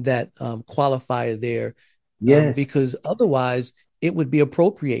qualifier there, Yes. because otherwise it would be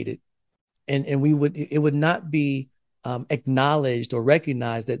appropriated, and it would not be acknowledged or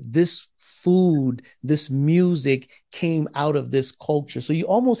recognized that this food, this music came out of this culture. So you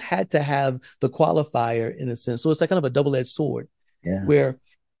almost had to have the qualifier in a sense. So it's like kind of a double-edged sword, Yeah. where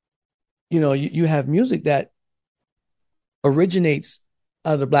you have music that originates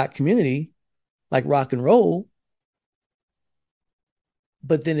out of the black community, like rock and roll,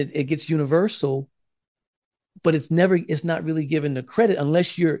 but then it gets universal, but it's not really given the credit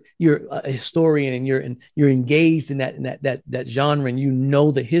unless you're a historian and you're engaged in that genre and you know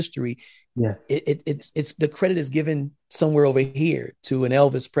the history. Yeah. It's the credit is given somewhere over here to an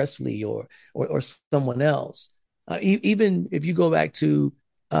Elvis Presley or someone else. Even if you go back to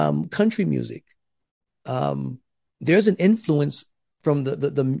country music, there's an influence from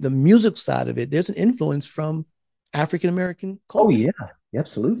the music side of it. There's an influence from African American culture. Oh yeah,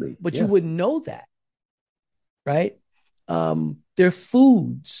 absolutely. But yeah. you wouldn't know that, right? There are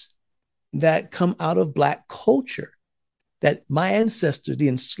foods that come out of black culture that my ancestors, the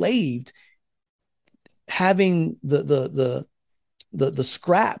enslaved, having the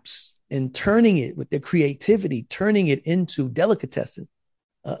scraps and turning it with their creativity, turning it into delicatessen,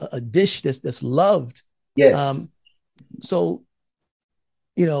 a dish that's loved. Yes. So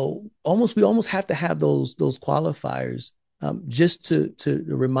we almost have to have those qualifiers, just to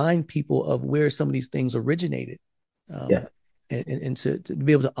remind people of where some of these things originated, Yeah. and to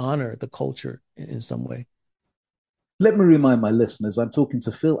be able to honor the culture in some way. Let me remind my listeners, I'm talking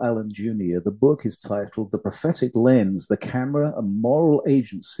to Phil Allen Jr. The book is titled The Prophetic Lens, The Camera and Moral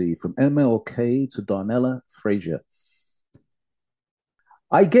Agency from MLK to Darnella Frazier.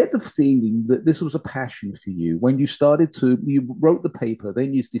 I get the feeling that this was a passion for you. When you wrote the paper,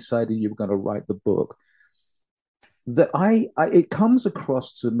 then you decided you were going to write the book. That it comes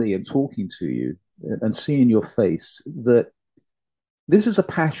across to me in talking to you and seeing your face that this is a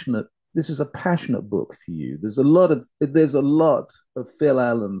passionate book for you. There's a lot of Phil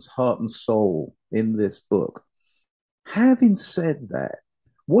Allen's heart and soul in this book. Having said that,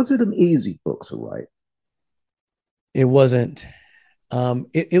 was it an easy book to write? It wasn't.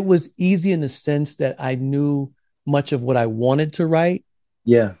 It was easy in the sense that I knew much of what I wanted to write.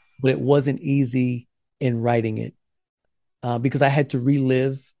 Yeah. But it wasn't easy in writing it, because I had to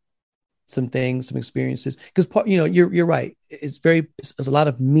relive some things, some experiences. Because you're right. There's a lot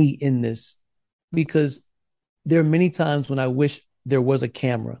of me in this, because there are many times when I wish there was a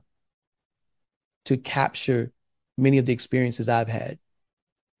camera to capture many of the experiences I've had.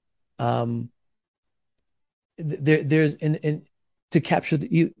 There's to capture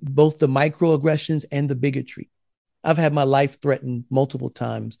both the microaggressions and the bigotry. I've had my life threatened multiple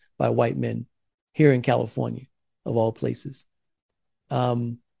times by white men here in California, of all places.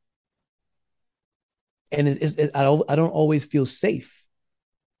 And I don't always feel safe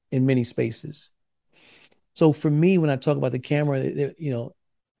in many spaces. So for me, when I talk about the camera,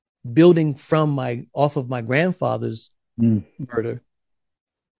 building off of my grandfather's murder,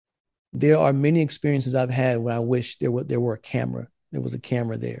 there are many experiences I've had when I wish there were a camera. There was a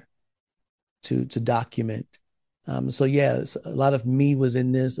camera there to document. So yeah, a lot of me was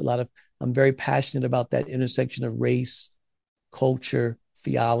in this. I'm very passionate about that intersection of race, culture,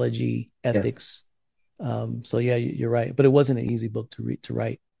 theology, ethics. Yeah. So yeah, you're right. But it wasn't an easy book to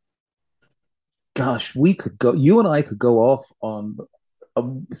write. Gosh, you and I could go off on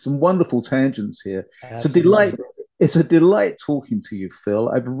some wonderful tangents here. Absolutely. It's a delight. It's a delight talking to you, Phil.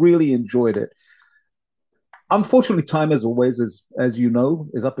 I've really enjoyed it. Unfortunately, time, as always, as you know,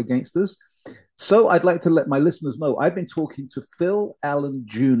 is up against us. So I'd like to let my listeners know I've been talking to Phil Allen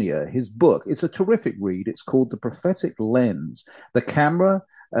Jr. His book, it's a terrific read. It's called The Prophetic Lens, The Camera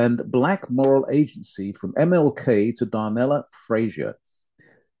and Black Moral Agency from MLK to Darnella Frazier.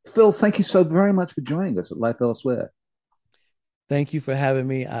 Phil, thank you so very much for joining us at Life Elsewhere. Thank you for having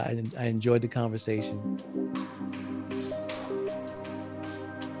me. I enjoyed the conversation.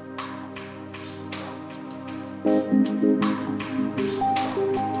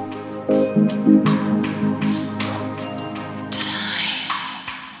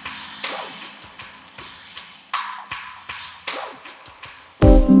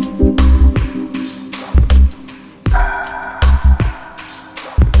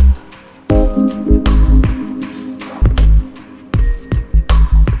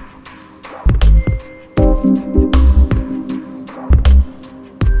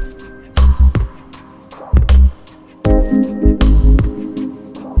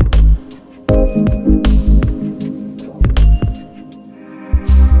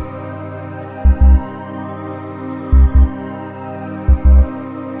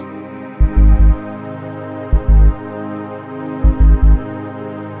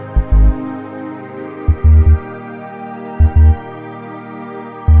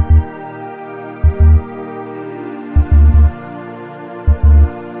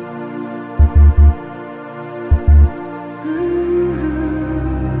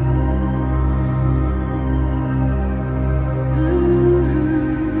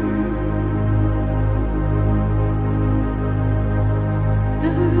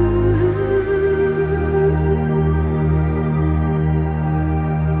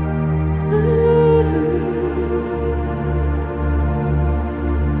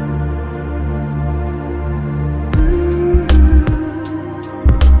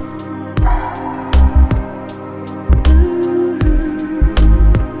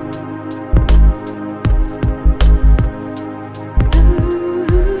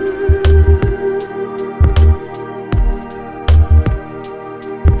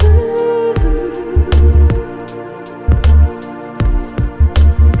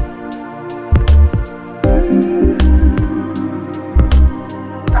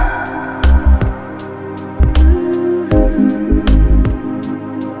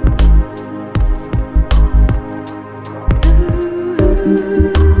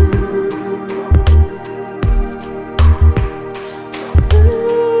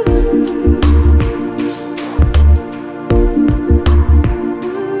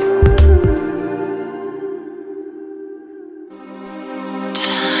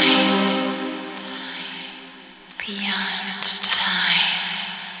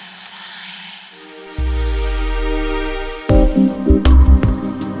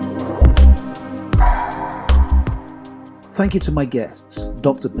 Thank you to my guests,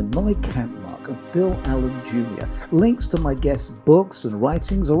 Dr. Benoit Kampmark and Phil Allen Jr. Links to my guests' books and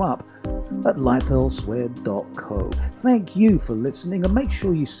writings are up at lifeelsewhere.co. Thank you for listening, and make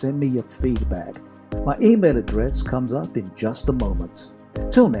sure you send me your feedback. My email address comes up in just a moment.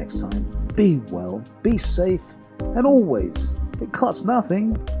 Till next time, be well, be safe, and always, it costs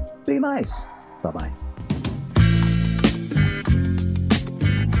nothing, be nice. Bye-bye.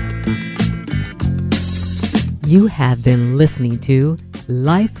 You have been listening to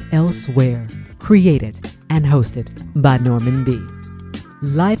Life Elsewhere, created and hosted by Norman B.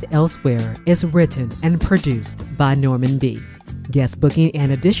 Life Elsewhere is written and produced by Norman B. Guest booking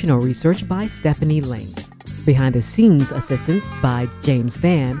and additional research by Stephanie Lane. Behind the scenes assistance by James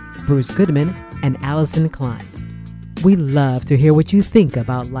Vann, Bruce Goodman, and Allison Klein. We love to hear what you think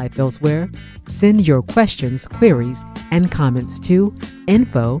about Life Elsewhere. Send your questions, queries, and comments to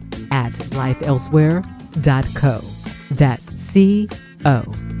info@lifeelsewhere.co. That's C-O.